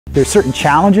There's certain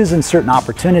challenges and certain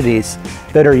opportunities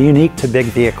that are unique to big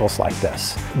vehicles like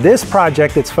this. This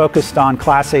project is focused on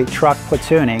Class 8 truck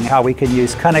platooning, how we can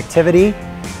use connectivity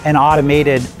and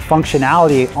automated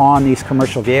functionality on these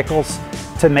commercial vehicles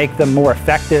to make them more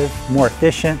effective, more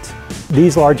efficient.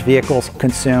 These large vehicles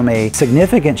consume a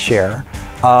significant share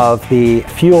of the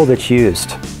fuel that's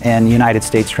used in United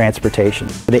States transportation.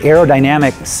 The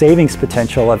aerodynamic savings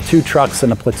potential of 2 trucks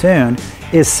in a platoon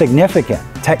is significant.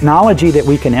 Technology that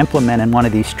we can implement in one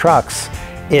of these trucks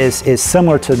is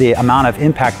similar to the amount of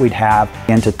impact we'd have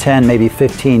into 10, maybe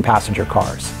 15 passenger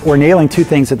cars. We're nailing 2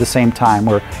 things at the same time.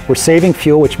 We're saving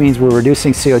fuel, which means we're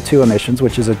reducing CO2 emissions,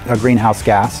 which is a greenhouse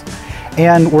gas,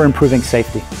 and we're improving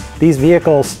safety. These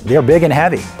vehicles, they're big and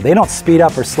heavy. They don't speed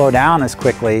up or slow down as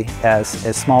quickly as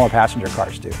smaller passenger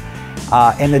cars do.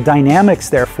 And the dynamics,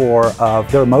 therefore,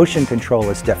 of their motion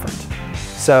control is different.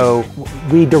 So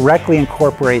we directly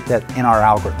incorporate that in our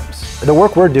algorithms. The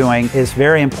work we're doing is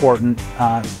very important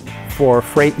for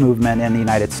freight movement in the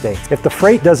United States. If the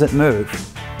freight doesn't move,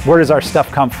 where does our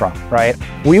stuff come from, right?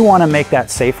 We want to make that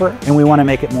safer and we want to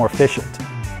make it more efficient.